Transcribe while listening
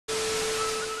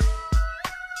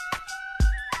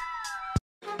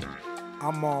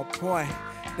I'm on point.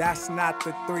 That's not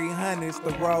the 300s,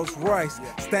 the Rolls Royce.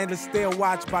 Stainless steel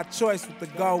watch by choice with the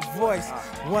gold voice.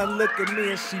 One look at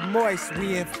me and she moist.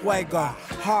 We in fuego.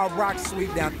 Hard rock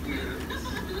sweet down.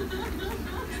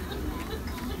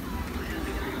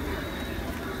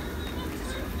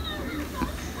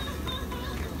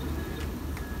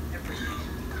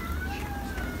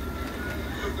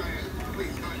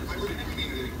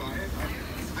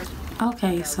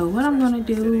 Okay, so what I'm gonna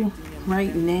do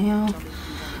right now,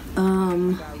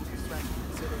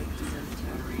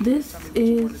 this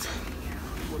is,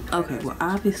 okay, well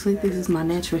obviously this is my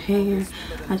natural hair.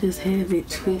 I just have it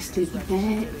twisted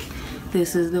back.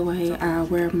 This is the way I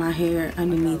wear my hair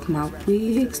underneath my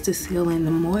wigs to seal in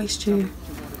the moisture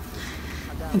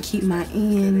and keep my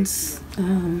ends,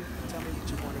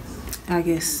 I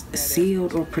guess,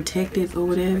 sealed or protected or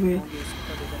whatever.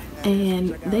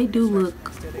 And they do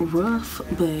look rough,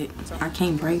 but I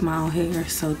can't braid my own hair,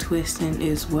 so twisting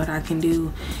is what I can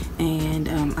do. And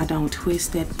I don't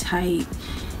twist that tight,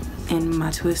 and my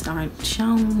twists aren't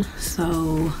shown,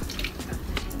 so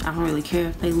I don't really care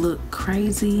if they look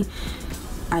crazy.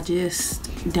 I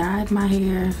just dyed my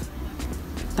hair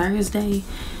Thursday,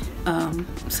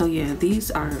 so yeah, these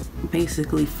are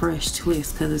basically fresh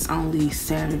twists because it's only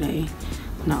Saturday.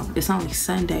 No, it's only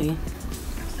Sunday.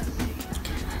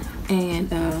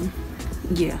 And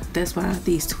yeah, that's why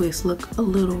these twists look a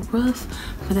little rough,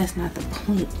 but that's not the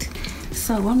point.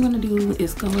 So what I'm gonna do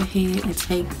is go ahead and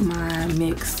take my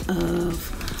mix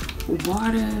of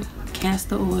water,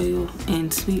 castor oil,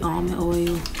 and sweet almond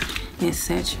oil and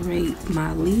saturate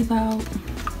my leave out.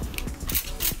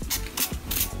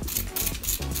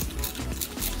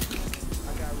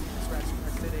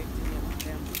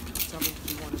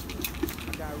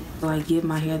 Like, give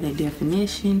my hair that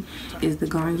definition is the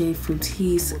Garnier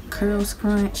Fructis Curl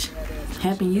Scrunch.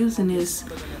 Have been using this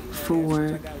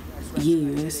for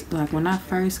years. Like when I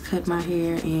first cut my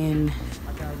hair in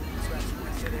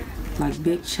like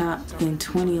Big Chop in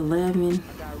 2011,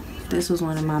 this was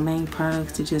one of my main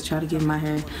products to just try to give my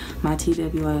hair, my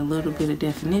TWA, a little bit of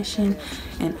definition.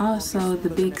 And also the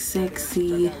Big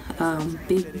Sexy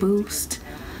Big Boost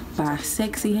by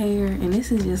Sexy Hair, and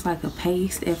this is just like a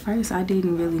paste. At first I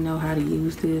didn't really know how to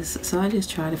use this, so I just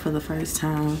tried it for the first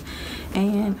time,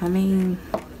 and I mean,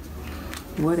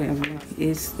 whatever,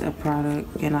 it's a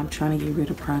product and I'm trying to get rid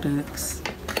of products.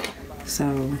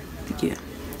 So yeah,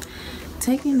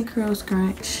 taking the curl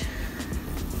scrunch,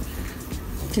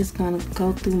 just gonna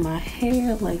go through my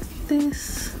hair like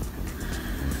this.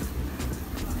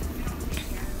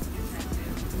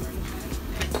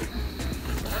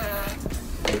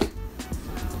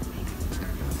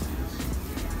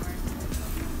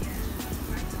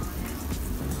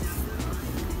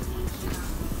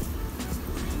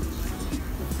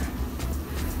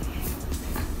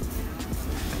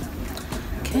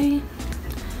 Okay,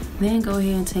 then go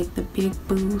ahead and take the Big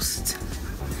Boost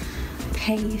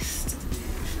paste.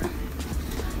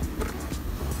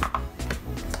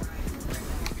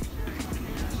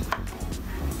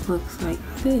 Looks like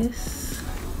this.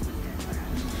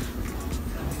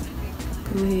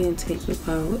 Go ahead and take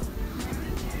about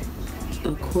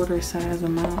a quarter size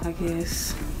amount, I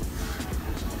guess.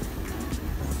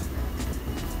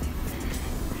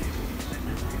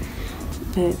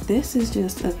 But this is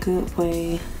just a good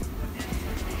way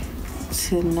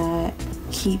to not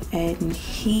keep adding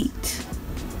heat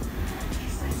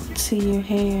to your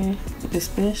hair,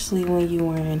 especially when you're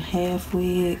wearing half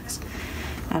wigs.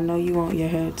 I know you want your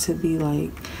hair to be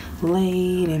like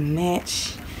laid and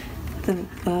match the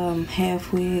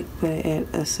half wig, but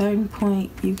at a certain point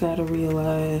you gotta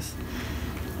realize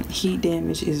heat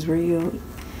damage is real.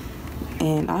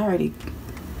 And I already,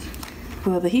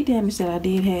 well, the heat damage that I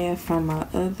did have from my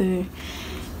other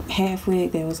half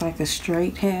wig that was like a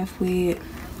straight half wig,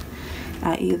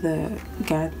 I either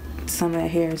got some of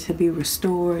that hair to be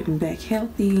restored and back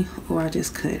healthy, or I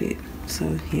just cut it.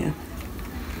 So yeah.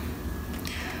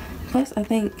 Plus I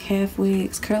think half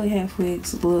wigs, curly half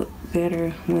wigs, look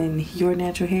better when your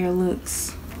natural hair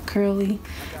looks curly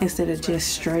instead of just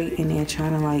straight and then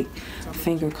trying to like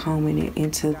finger combing it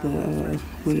into the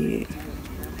wig.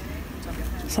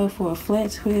 So for a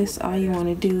flat twist, all you want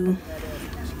to do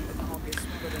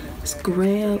is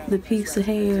grab the piece of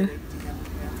hair,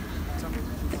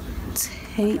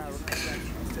 take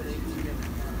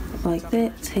like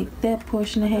that, take that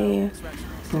portion of hair,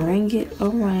 bring it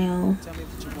around,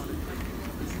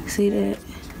 see that?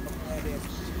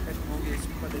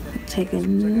 Take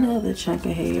another chunk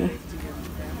of hair,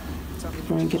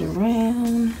 bring it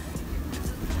around,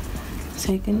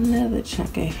 take another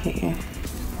chunk of hair,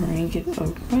 bring it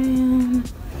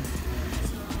around,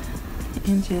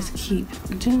 and just keep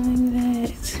doing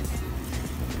that.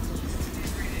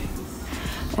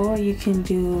 Or you can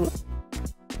do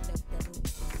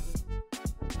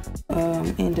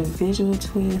individual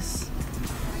twists.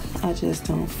 I just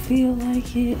don't feel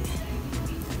like it.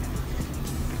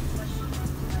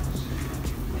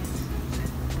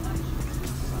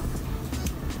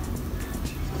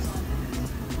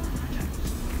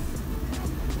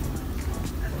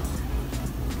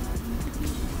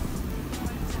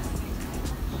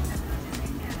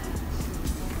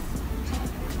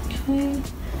 Okay, and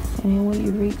then when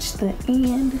you reach the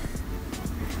end,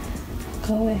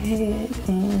 go ahead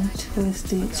and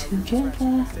twist it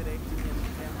together.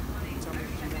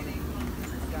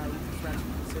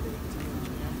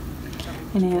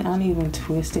 And then I don't even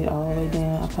twist it all the way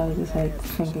down. I probably just like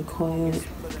finger coil it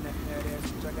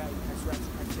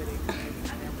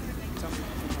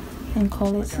and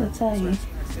call it Saturate.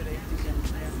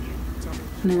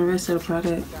 And then the rest of the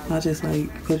product, I just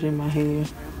like put it in my hair.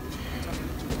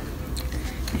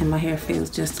 And my hair feels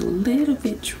just a little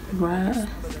bit dry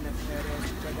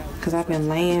because I've been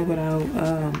laying without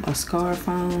a scarf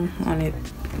on a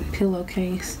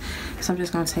pillowcase. So I'm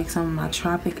just gonna take some of my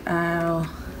Tropic Isle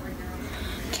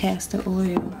castor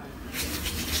oil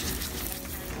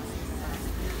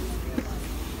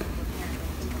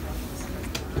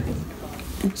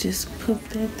and just put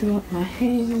that throughout my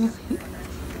hair,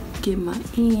 get my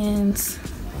ends.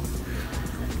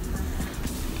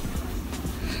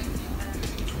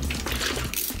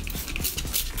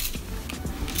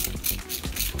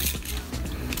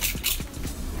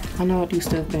 I know I do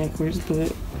stuff backwards, but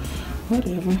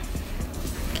whatever.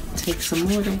 Take some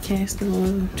more of that castor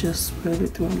oil, just spread it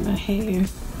throughout my hair.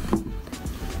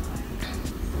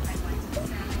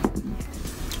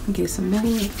 Get some more.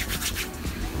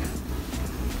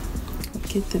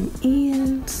 Get them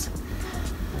ends.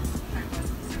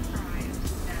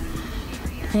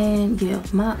 And yeah,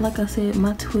 like I said,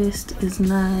 my twist is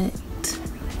not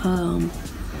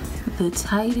the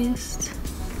tightest,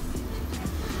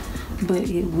 but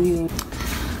it will.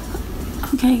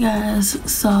 Okay guys,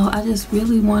 so I just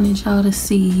really wanted y'all to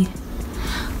see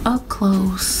up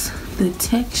close the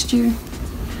texture.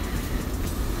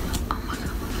 Oh my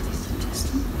god, my face is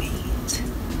just a beat.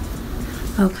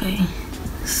 Okay,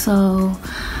 so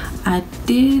I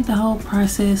did the whole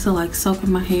process of like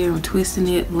soaking my hair and twisting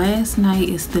it. Last night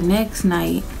is the next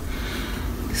night,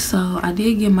 so I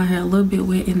did get my hair a little bit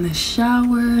wet in the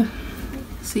shower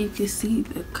so you can see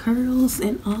the curls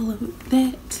and all of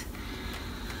that.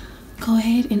 Go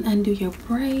ahead and undo your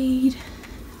braid,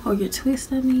 or your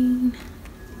twist, I mean.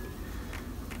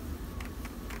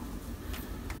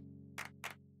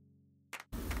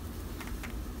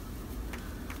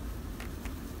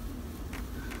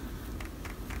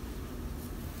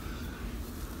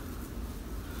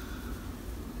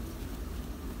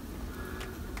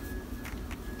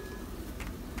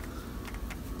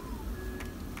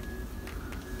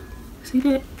 See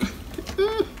that?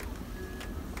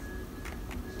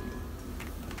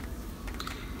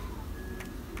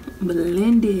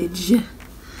 Blendage.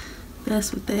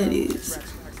 That's what that is.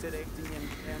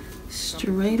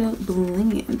 Straight up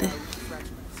blend.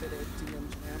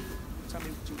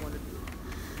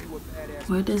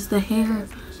 Where does the hair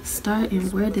start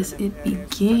and where does it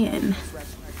begin?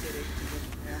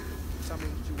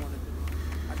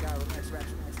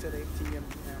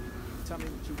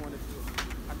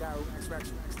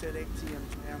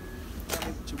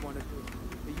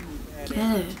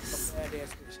 Yes.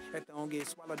 Don't get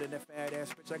swallowed in that fat ass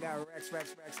bitch. I got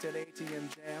racks till the ATM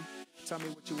jam. Tell me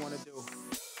what you wanna do.